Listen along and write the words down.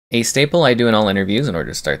A staple I do in all interviews in order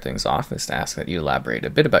to start things off is to ask that you elaborate a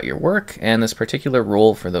bit about your work and this particular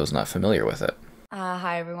role for those not familiar with it.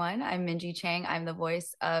 Hi, everyone. I'm Minji Chang. I'm the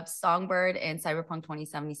voice of Songbird in Cyberpunk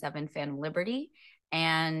 2077 Phantom Liberty.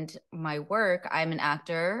 And my work, I'm an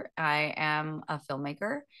actor, I am a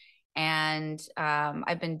filmmaker. And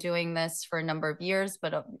I've been doing this for a number of years,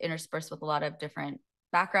 but interspersed with a lot of different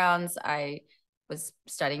backgrounds. I was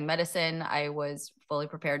studying medicine. I was fully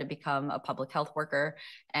prepared to become a public health worker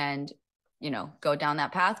and go down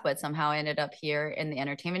that path, but somehow I ended up here in the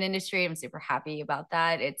entertainment industry. I'm super happy about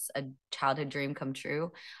that. It's a childhood dream come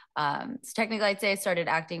true. So technically, I'd say I started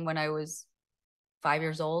acting when I was 5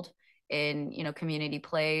 years old in community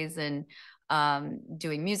plays and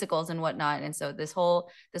doing musicals and whatnot. And so this whole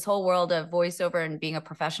world of voiceover and being a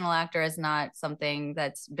professional actor is not something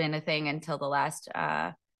that's been a thing until the last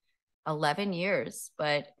 11 years,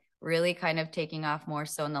 but really kind of taking off more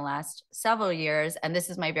so in the last several years. And this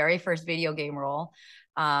is my very first video game role.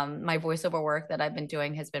 My voiceover work that I've been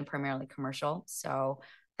doing has been primarily commercial. So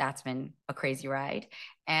that's been a crazy ride.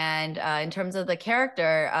 And in terms of the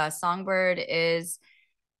character, Songbird is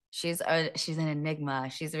she's an enigma.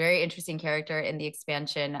 She's a very interesting character in the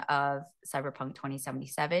expansion of Cyberpunk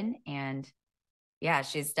 2077. And yeah,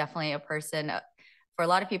 she's definitely a person for a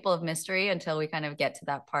lot of people of mystery until we kind of get to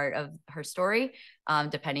that part of her story,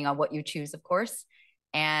 depending on what you choose, of course.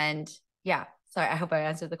 And yeah, sorry, I hope I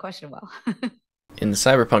answered the question well. In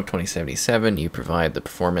Cyberpunk 2077, you provide the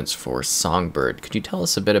performance for Songbird. Could you tell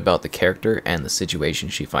us a bit about the character and the situation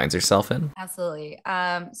she finds herself in? Absolutely.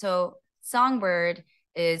 So Songbird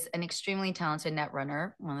is an extremely talented net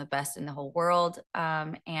runner, one of the best in the whole world.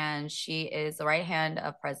 And she is the right hand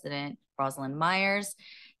of President Rosalind Myers.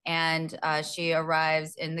 And she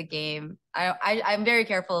arrives in the game. I'm very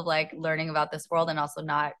careful of like learning about this world and also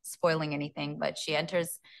not spoiling anything, but she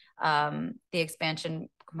enters the expansion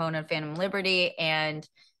component of Phantom Liberty and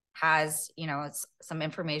has, some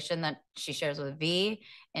information that she shares with V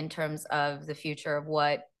in terms of the future of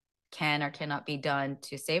what can or cannot be done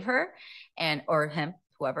to save her and or him,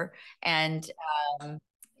 whoever. And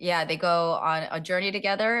yeah, they go on a journey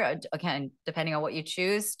together, again, depending on what you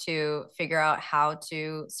choose to figure out how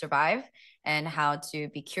to survive and how to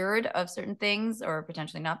be cured of certain things or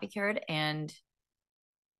potentially not be cured. And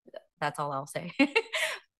that's all I'll say.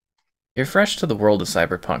 You're fresh to the world of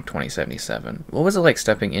Cyberpunk 2077. What was it like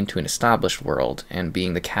stepping into an established world and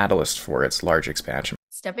being the catalyst for its large expansion?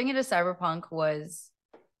 Stepping into Cyberpunk was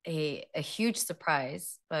a huge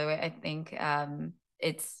surprise. By the way, I think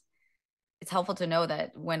it's helpful to know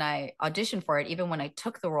that when I auditioned for it, even when I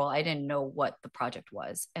took the role, I didn't know what the project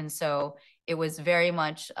was. And so it was very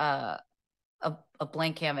much a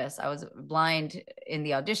blank canvas. I was blind in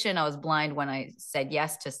the audition. I was blind when I said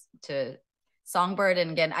yes to Songbird. And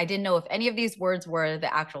again, I didn't know if any of these words were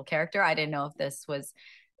the actual character. I didn't know if this was,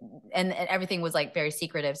 and everything was like very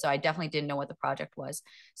secretive. So I definitely didn't know what the project was.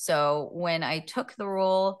 So when I took the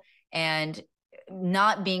role and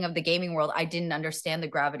not being of the gaming world, I didn't understand the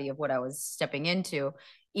gravity of what I was stepping into.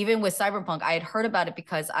 Even with Cyberpunk, I had heard about it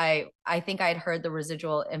because I think I had heard the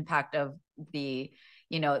residual impact of the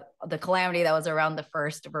calamity that was around the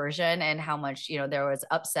first version and how much there was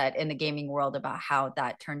upset in the gaming world about how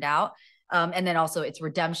that turned out, and then also its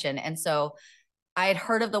redemption. And so I had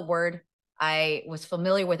heard of the word, I was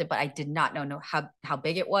familiar with it, but I did not know how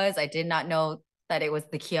big it was. I did not know that it was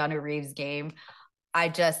the Keanu Reeves game.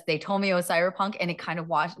 They told me it was Cyberpunk and it kind of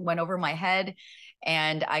went over my head.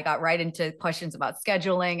 And I got right into questions about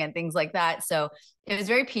scheduling and things like that. So it was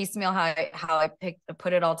very piecemeal how I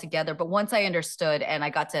put it all together. But once I understood and I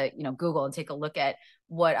got to, Google and take a look at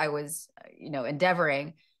what I was,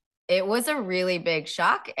 endeavoring, it was a really big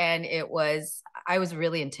shock. And I was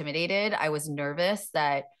really intimidated. I was nervous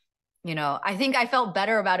that, I think I felt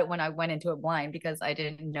better about it when I went into it blind because I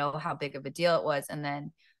didn't know how big of a deal it was. And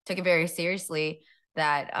then took it very seriously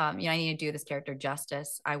that I need to do this character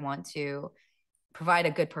justice. I want to provide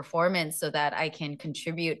a good performance so that I can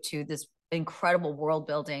contribute to this incredible world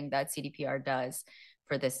building that CDPR does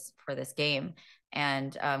for this game.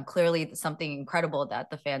 And clearly something incredible that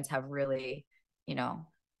the fans have really,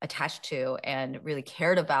 attached to and really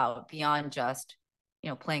cared about beyond just,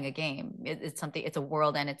 playing a game. It's a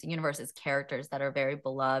world and it's a universe, it's characters that are very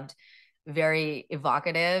beloved, very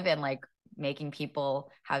evocative and like making people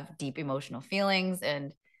have deep emotional feelings.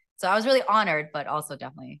 And so I was really honored, but also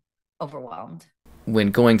definitely overwhelmed. When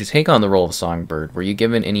going to take on the role of Songbird, were you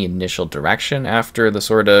given any initial direction after the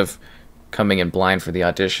sort of coming in blind for the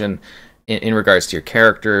audition in regards to your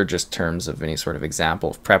character, just terms of any sort of example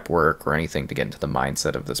of prep work or anything to get into the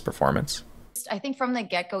mindset of this performance? I think from the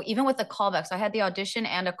get-go, even with the callback, so I had the audition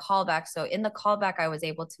and a callback. So in the callback, I was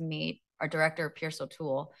able to meet our director, Pierce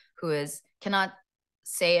O'Toole, who is cannot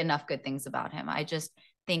say enough good things about him. I just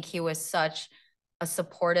think he was such a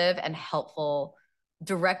supportive and helpful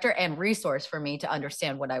director and resource for me to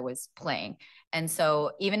understand what I was playing. And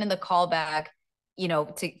so even in the callback,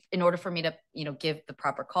 in order for me to, give the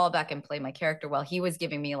proper callback and play my character well, he was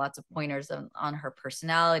giving me lots of pointers on her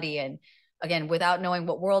personality, and again, without knowing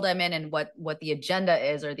what world I'm in and what the agenda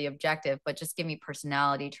is or the objective, but just give me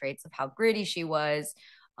personality traits of how gritty she was.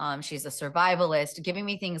 She's a survivalist, giving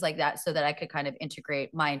me things like that so that I could kind of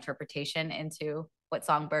integrate my interpretation into what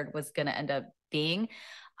Songbird was going to end up being.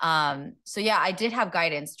 So yeah, I did have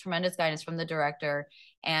guidance, tremendous guidance from the director,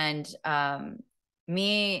 and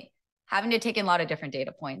me having to take in a lot of different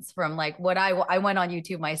data points from like what I went on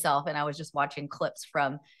YouTube myself, and I was just watching clips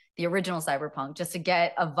from the original Cyberpunk just to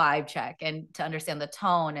get a vibe check and to understand the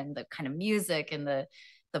tone and the kind of music and the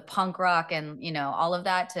punk rock and all of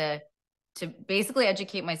that to basically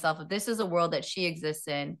educate myself if this is a world that she exists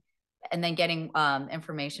in, and then getting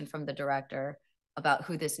information from the director about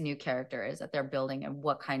who this new character is that they're building and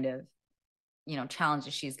what kind of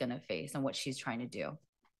challenges she's going to face and what she's trying to do.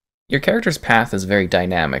 Your character's path is very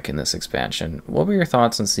dynamic in this expansion. What were your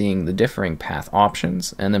thoughts on seeing the differing path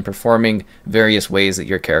options and then performing various ways that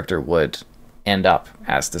your character would end up,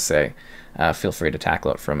 as to say? Feel free to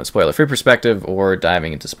tackle it from a spoiler-free perspective or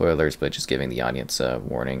diving into spoilers, but just giving the audience a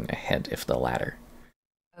warning ahead if the latter.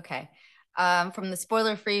 Okay. From the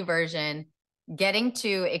spoiler-free version, getting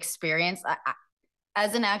to experience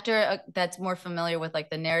as an actor that's more familiar with like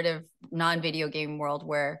the narrative non-video game world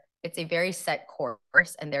where it's a very set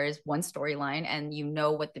course and there is one storyline and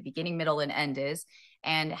what the beginning, middle, and end is,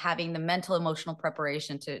 and having the mental, emotional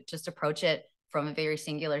preparation to just approach it from a very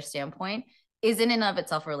singular standpoint is in and of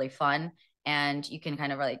itself really fun. And you can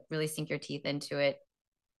kind of like really sink your teeth into it.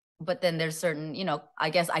 But then there's certain,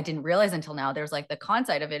 I guess I didn't realize until now, there's like the con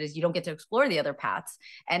side of it is you don't get to explore the other paths.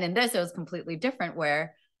 And in this, it was completely different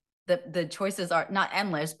where the choices are not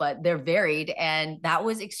endless, but they're varied. And that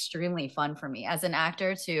was extremely fun for me as an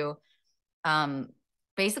actor to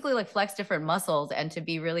basically like flex different muscles and to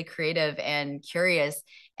be really creative and curious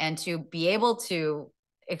and to be able to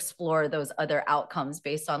explore those other outcomes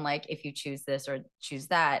based on like if you choose this or choose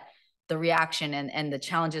that, the reaction and the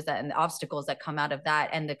challenges that and the obstacles that come out of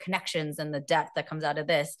that and the connections and the depth that comes out of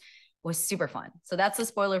this was super fun. So that's a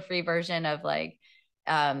spoiler-free version of like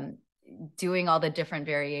doing all the different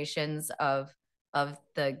variations of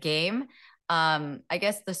the game. I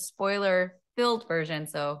guess the spoiler-filled version,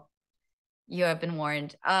 so you have been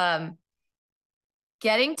warned.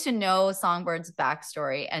 Getting to know Songbird's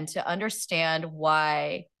backstory and to understand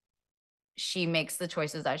why she makes the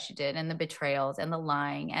choices that she did and the betrayals and the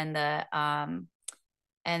lying and the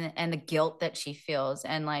and the guilt that she feels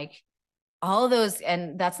and like all of those,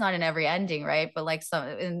 and that's not in every ending, right? But like some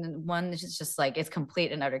in one it's just like it's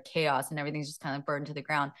complete and utter chaos and everything's just kind of burned to the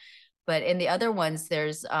ground. But in the other ones,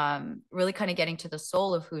 there's really kind of getting to the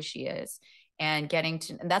soul of who she is and getting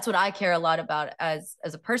to, and that's what I care a lot about as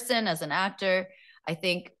a person, as an actor. I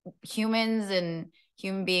think humans and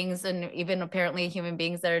human beings, and even apparently human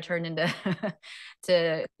beings that are turned into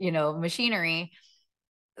to machinery,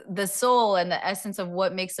 the soul and the essence of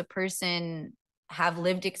what makes a person have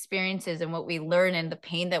lived experiences and what we learn and the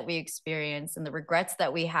pain that we experience and the regrets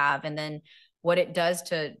that we have and then what it does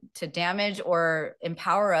to damage or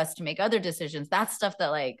empower us to make other decisions. That's stuff that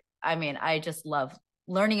like I just love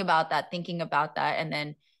learning about that, thinking about that, and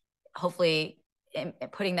then hopefully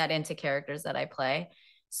putting that into characters that I play.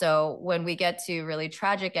 So when we get to really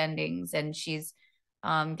tragic endings and she's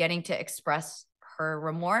getting to express her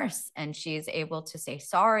remorse and she's able to say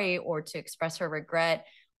sorry or to express her regret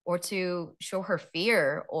or to show her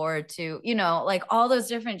fear or to like all those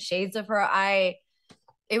different shades of her,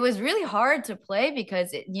 it was really hard to play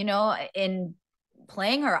because in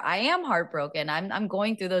playing her I am heartbroken. I'm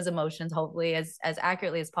going through those emotions hopefully as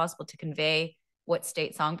accurately as possible to convey what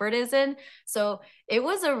state Songbird is in. So it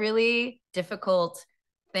was a really difficult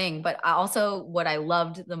thing, but also what I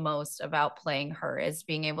loved the most about playing her is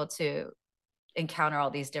being able to encounter all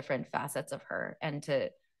these different facets of her and to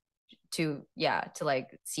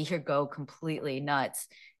like see her go completely nuts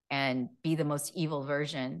and be the most evil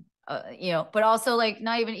version, but also like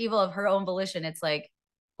not even evil of her own volition. It's like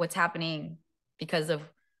what's happening because of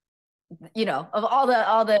of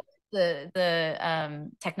all the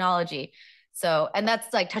technology. So, and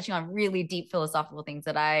that's like touching on really deep philosophical things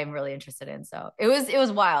that I am really interested in. So it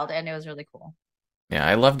was wild and it was really cool. Yeah,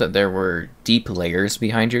 I love that there were deep layers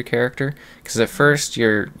behind your character because at first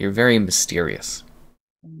you're very mysterious.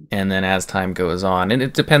 And then as time goes on, and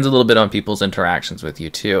it depends a little bit on people's interactions with you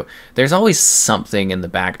too, there's always something in the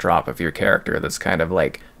backdrop of your character that's kind of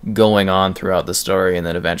like going on throughout the story, and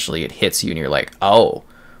then eventually it hits you and you're like, oh,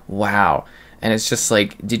 wow. And it's just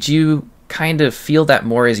like, did you kind of feel that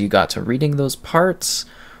more as you got to reading those parts?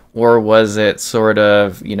 Or was it sort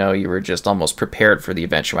of, you were just almost prepared for the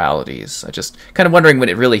eventualities? I just kind of wondering when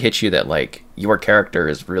it really hit you that like your character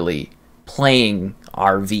is really playing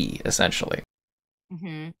RV essentially.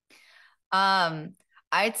 Mm-hmm. Um,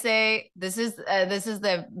 I'd say this is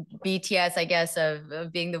the BTS, I guess,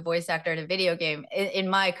 of being the voice actor in a video game. In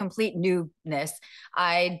my complete newness,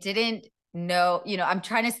 I didn't know, I'm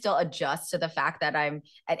trying to still adjust to the fact that I'm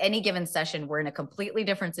at any given session, we're in a completely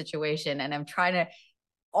different situation, and I'm trying to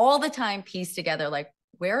all the time piece together like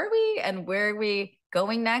where are we and where are we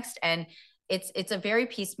going next, and it's a very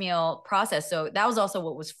piecemeal process. So that was also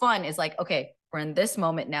what was fun is like, okay, we're in this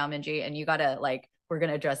moment now, Minji, and you gotta like we're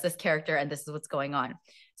gonna address this character and this is what's going on.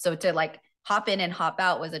 So to like hop in and hop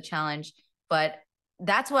out was a challenge, but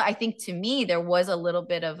that's what I think to me there was a little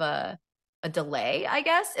bit of a delay, I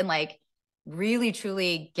guess, in like really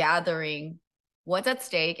truly gathering what's at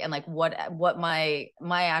stake and like what my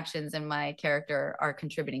actions and my character are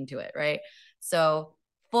contributing to it, right? So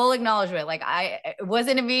full acknowledgement, like it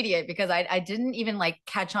wasn't immediate because I didn't even like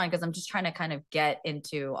catch on because I'm just trying to kind of get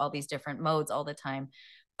into all these different modes all the time.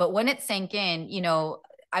 But when it sank in,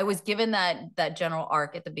 I was given that general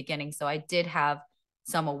arc at the beginning, so I did have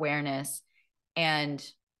some awareness. And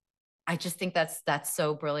I just think that's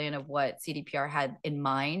so brilliant of what CDPR had in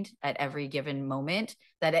mind at every given moment,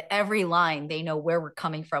 that at every line they know where we're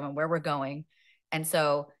coming from and where we're going. And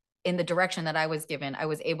so in the direction that I was given, I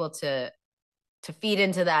was able to feed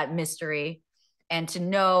into that mystery and to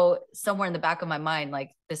know somewhere in the back of my mind, like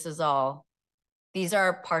these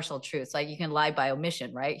are partial truths. Like you can lie by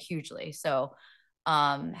omission, right? Hugely. So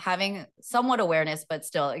having somewhat awareness, but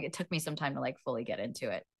still it took me some time to like fully get into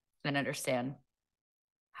it and understand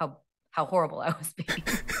how how horrible I was being.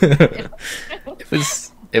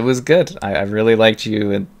 It was good. I really liked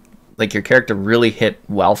you, and like your character really hit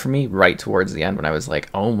well for me right towards the end when I was like,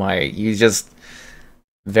 oh my, you just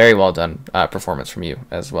very well done performance from you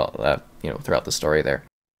as well. Throughout the story there.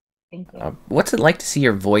 Thank you. What's it like to see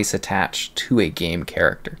your voice attached to a game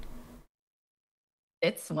character?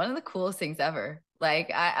 It's one of the coolest things ever.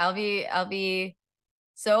 Like I'll be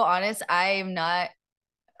so honest. I'm not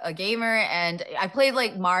a gamer, and I played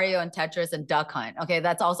like Mario and Tetris and Duck Hunt. Okay,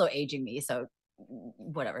 that's also aging me. So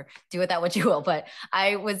whatever, do with that what you will. But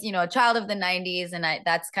I was, a child of the 90s, and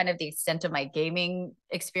that's kind of the extent of my gaming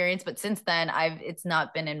experience. But since then, it's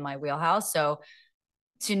not been in my wheelhouse. So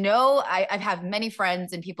to know I've had many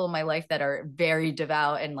friends and people in my life that are very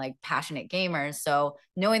devout and like passionate gamers. So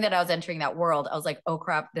knowing that I was entering that world, I was like, oh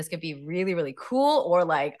crap, this could be really, really cool. Or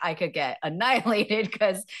like I could get annihilated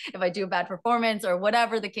because if I do a bad performance or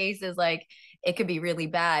whatever the case is, like it could be really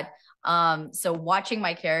bad. So watching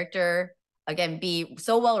my character again be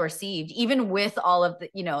so well received, even with all of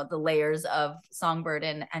the, the layers of Songbird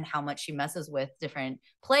and how much she messes with different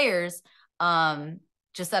players.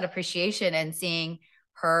 Just that appreciation and seeing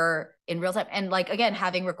her in real time, and like again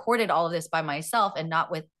having recorded all of this by myself and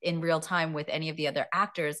not with in real time with any of the other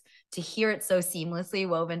actors, to hear it so seamlessly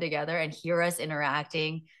woven together and hear us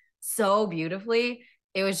interacting so beautifully,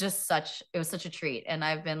 it was such a treat. And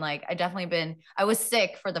I've been like, I was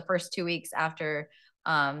sick for the first 2 weeks after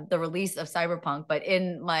the release of Cyberpunk, but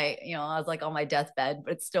in my, I was like on my deathbed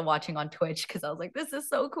but still watching on Twitch because I was like, this is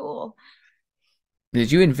so cool. Did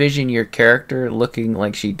you envision your character looking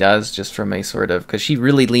like she does just from a sort of, because she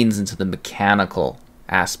really leans into the mechanical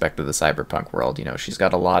aspect of the cyberpunk world. She's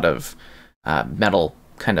got a lot of metal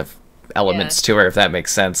kind of Yeah, elements to her, if that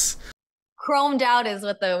makes sense. chromed out is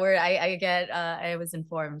what the word I get. I was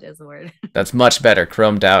informed is the word. That's much better,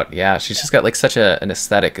 chromed out. Yeah, she's just got like such an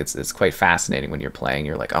aesthetic. It's quite fascinating when you're playing.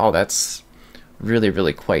 You're like, oh, that's really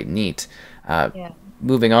really quite neat. Uh, Yeah.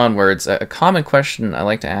 Moving onwards, a common question I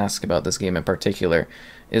like to ask about this game in particular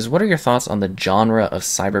is, what are your thoughts on the genre of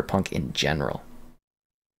cyberpunk in general?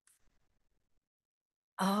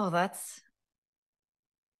 Oh, that's.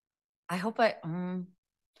 I hope I.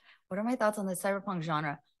 What are my thoughts on the cyberpunk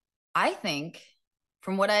genre? I think,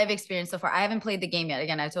 from what I've experienced so far, I haven't played the game yet.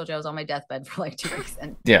 Again, I told you I was on my deathbed for like 2 weeks,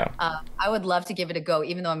 and Yeah. I would love to give it a go,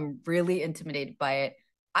 even though I'm really intimidated by it.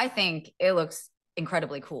 I think it looks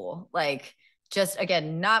incredibly cool. Like, just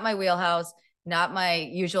again, not my wheelhouse, not my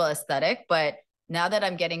usual aesthetic, but now that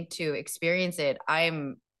I'm getting to experience it,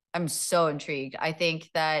 I'm so intrigued. I think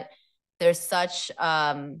that there's such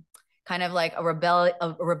kind of like a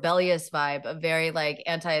rebellious vibe, a very like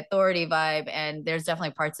anti-authority vibe. And there's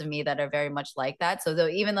definitely parts of me that are very much like that. So though,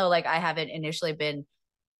 even though like I haven't initially been,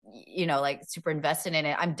 like super invested in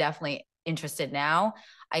it, I'm definitely interested now.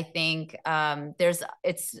 I think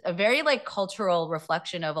it's a very like cultural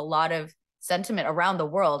reflection of a lot of sentiment around the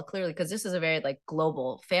world, clearly, because this is a very like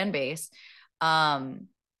global fan base, um,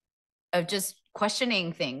 of just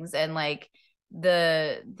questioning things and like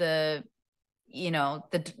the the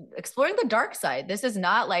exploring the dark side. This is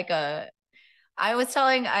not like a I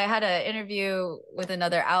had an interview with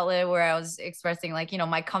another outlet where I was expressing like, one of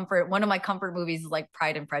my comfort movies is like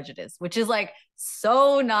Pride and Prejudice, which is like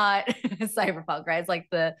so not cyberpunk, right? It's like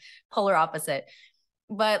the polar opposite.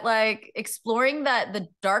 But like exploring the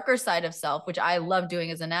darker side of self, which I love doing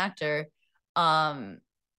as an actor, um,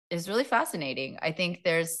 is really fascinating. I think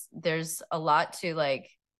there's a lot to like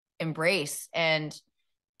embrace and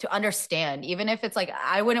to understand, even if it's like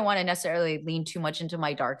I wouldn't want to necessarily lean too much into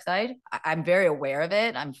my dark side. I'm very aware of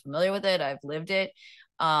it. I'm familiar with it. I've lived it.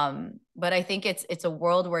 But I think it's a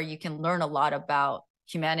world where you can learn a lot about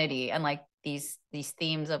humanity and like these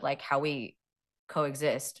themes of like how we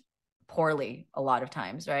coexist poorly a lot of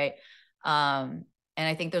times, right? And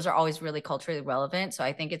I think those are always really culturally relevant. So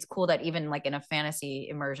I think it's cool that even like in a fantasy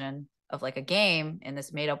immersion of like a game in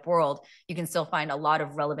this made up world, you can still find a lot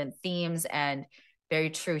of relevant themes and very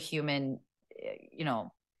true human, you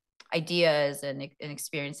know, ideas and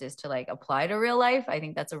experiences to like apply to real life. I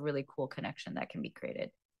think that's a really cool connection that can be created.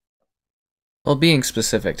 Well, being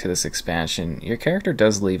specific to this expansion, your character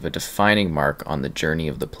does leave a defining mark on the journey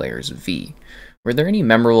of the player's V. Were there any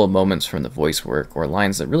memorable moments from the voice work or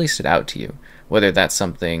lines that really stood out to you, whether that's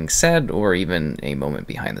something said or even a moment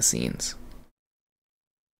behind the scenes?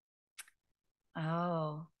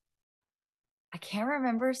 Oh, I can't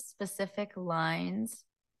remember specific lines.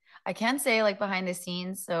 I can say like behind the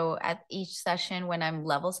scenes. So at each session when I'm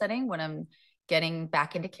level setting, when I'm getting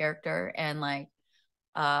back into character and like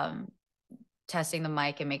um testing the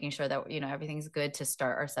mic and making sure that everything's good to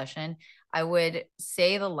start our session, I would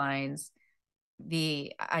say the lines,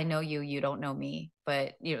 the I know you, you don't know me,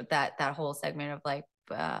 but that whole segment of like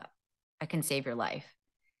I can save your life.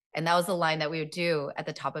 And that was the line that we would do at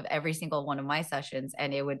the top of every single one of my sessions.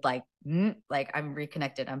 And it would like I'm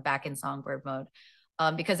reconnected. I'm back in songbird mode.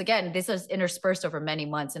 Because again, this was interspersed over many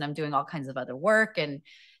months and I'm doing all kinds of other work and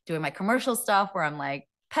doing my commercial stuff where I'm like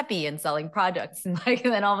peppy and selling products. And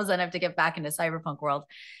then all of a sudden I have to get back into cyberpunk world.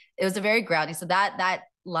 It was a very grounding. So that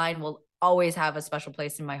line will always have a special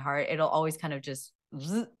place in my heart. It'll always kind of just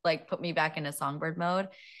like put me back into songbird mode.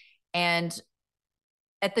 And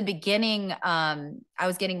at the beginning, I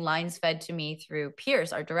was getting lines fed to me through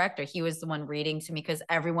Pierce, our director. He was the one reading to me because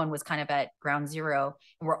everyone was kind of at ground zero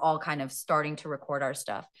and we're all kind of starting to record our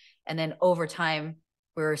stuff. And then over time,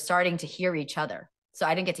 we were starting to hear each other. So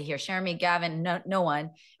I didn't get to hear Jeremy, Gavin, no one.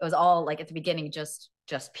 It was all like at the beginning, just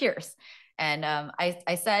Pierce. And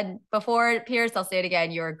I said before, Pierce, I'll say it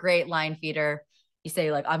again, you're a great line feeder. You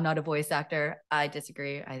say like, I'm not a voice actor. I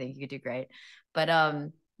disagree. I think you could do great. But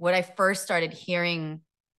when I first started hearing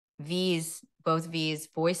both V's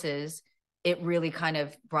voices, it really kind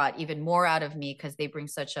of brought even more out of me because they bring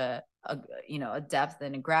such a depth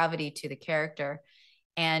and a gravity to the character.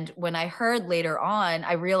 And when I heard later on,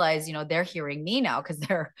 I realized, they're hearing me now because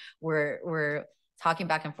we're talking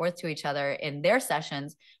back and forth to each other in their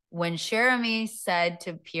sessions. When Jeremy said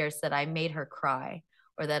to Pierce that I made her cry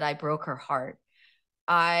or that I broke her heart,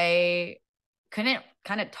 I couldn't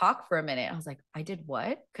kind of talk for a minute. I was like, I did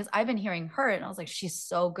what? Because I've been hearing her and I was like, she's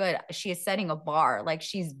so good. She is setting a bar. Like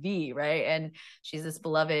she's V, right? And she's this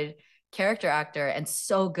beloved character actor and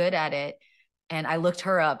so good at it. And I looked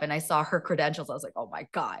her up and I saw her credentials. I was like, oh my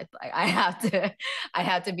God, I have to, I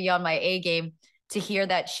have to be on my A game. To hear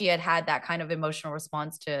that she had that kind of emotional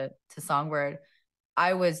response to Songbird,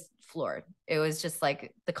 I was floored. It was just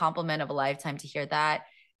like the compliment of a lifetime to hear that.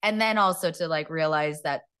 And then also to like realize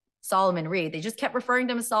that Solomon Reed, they just kept referring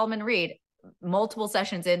to him as Solomon Reed multiple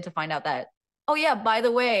sessions in to find out that, oh yeah, by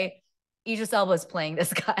the way, Idris Elba is playing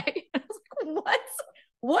this guy. I was like, what?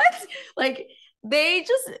 What? Like they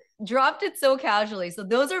just dropped it so casually. So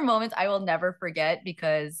those are moments I will never forget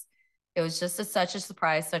because it was just such a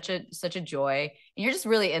surprise, such a joy. And you're just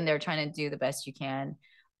really in there trying to do the best you can.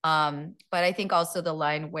 But I think also the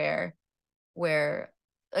line where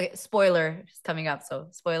okay, spoiler is coming up, so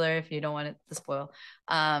spoiler if you don't want it to spoil.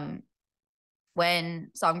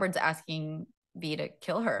 When Songbird's asking V to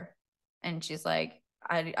kill her, and she's like,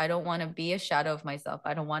 I don't want to be a shadow of myself.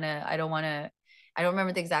 I don't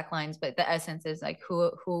remember the exact lines, but the essence is like,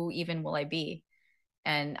 who even will I be?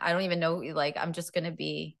 And I don't even know, like, I'm just gonna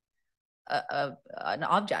be an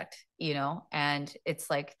object, you know, and it's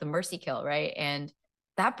like the mercy kill, right? And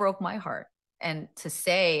that broke my heart. And to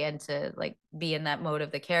say and to like be in that mode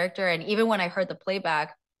of the character. And even when I heard the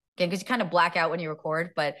playback, again, because you kind of black out when you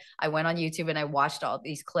record, but I went on YouTube and I watched all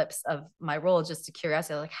these clips of my role just to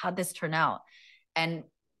curiosity, like, how'd this turn out? And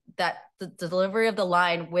that the delivery of the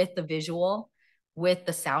line with the visual, with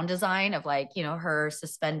the sound design of like, you know, her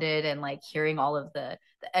suspended and like hearing all of the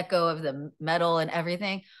echo of the metal and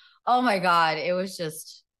everything. Oh my God, it was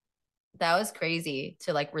just, that was crazy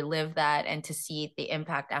to like relive that and to see the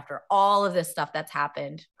impact after all of this stuff that's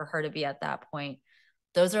happened for her to be at that point.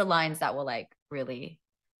 Those are lines that will like really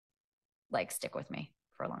like stick with me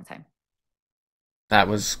for a long time. That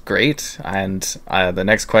was great. And the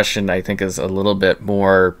next question I think is a little bit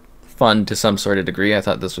more fun to some sort of degree. I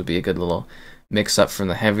thought this would be a good little mix up from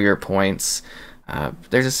the heavier points.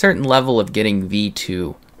 There's a certain level of getting V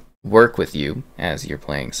to work with you as you're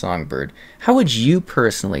playing Songbird. How would you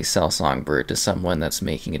personally sell Songbird to someone that's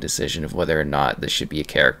making a decision of whether or not this should be a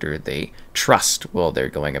character they trust while they're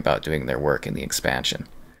going about doing their work in the expansion?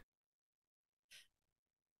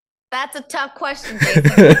 That's a tough question, Jason.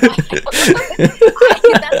 That's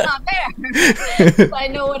not fair. I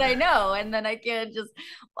know what I know, and then I can't just.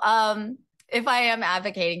 If I am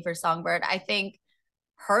advocating for Songbird, I think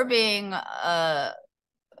her being an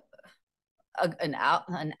I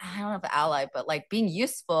don't know if ally, but like being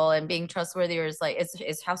useful and being trustworthy is like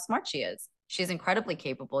is how smart she is. She's incredibly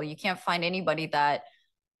capable. You can't find anybody that.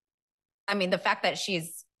 I mean, the fact that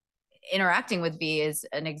she's interacting with V is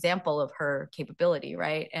an example of her capability,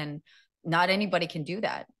 right? And not anybody can do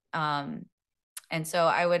that. And so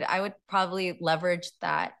I would probably leverage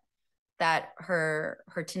that her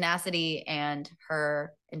tenacity and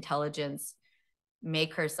her intelligence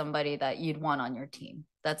make her somebody that you'd want on your team.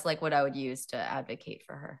 That's like what I would use to advocate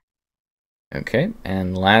for her. Okay,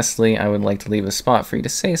 and lastly, I would like to leave a spot for you to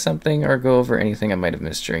say something or go over anything I might have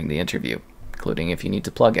missed during the interview, including if you need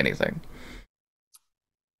to plug anything.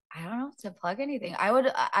 I don't know to plug anything.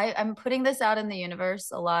 I'm putting this out in the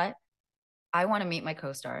universe a lot. I want to meet my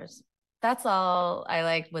co-stars. That's all I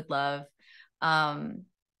like would love. Um,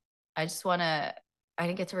 I just want to, I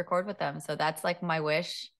didn't get to record with them. So that's like my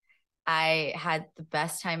wish. I had the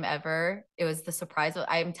best time ever. It was the surprise.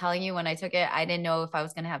 I'm telling you, when I took it, I didn't know if I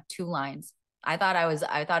was going to have two lines. I thought I was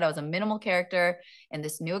a minimal character in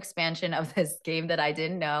this new expansion of this game that I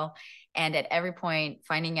didn't know. And at every point,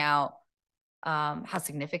 finding out how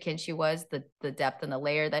significant she was, the depth and the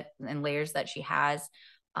layers that she has,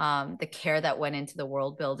 the care that went into the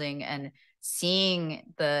world building, and seeing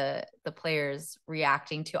the players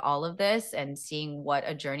reacting to all of this and seeing what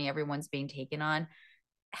a journey everyone's being taken on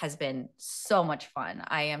has been so much fun.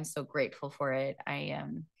 I am so grateful for it. I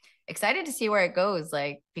am excited to see where it goes,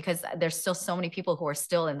 like, because there's still so many people who are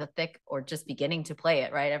still in the thick or just beginning to play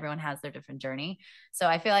it, right? Everyone has their different journey. So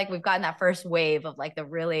I feel like we've gotten that first wave of like the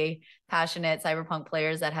really passionate Cyberpunk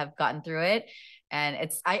players that have gotten through it. And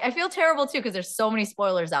I feel terrible too, because there's so many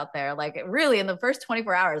spoilers out there. Like really in the first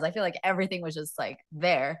 24 hours, I feel like everything was just like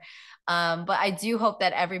there. But I do hope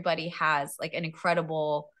that everybody has like an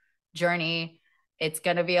incredible journey. It's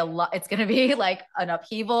going to be a lot. It's going to be like an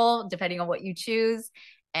upheaval depending on what you choose.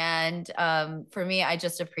 And for me, I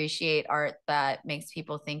just appreciate art that makes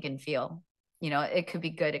people think and feel. You know, it could be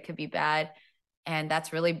good, it could be bad. And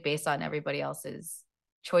that's really based on everybody else's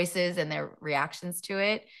choices and their reactions to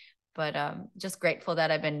it. But just grateful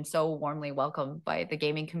that I've been so warmly welcomed by the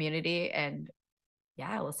gaming community. And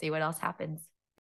yeah, we'll see what else happens.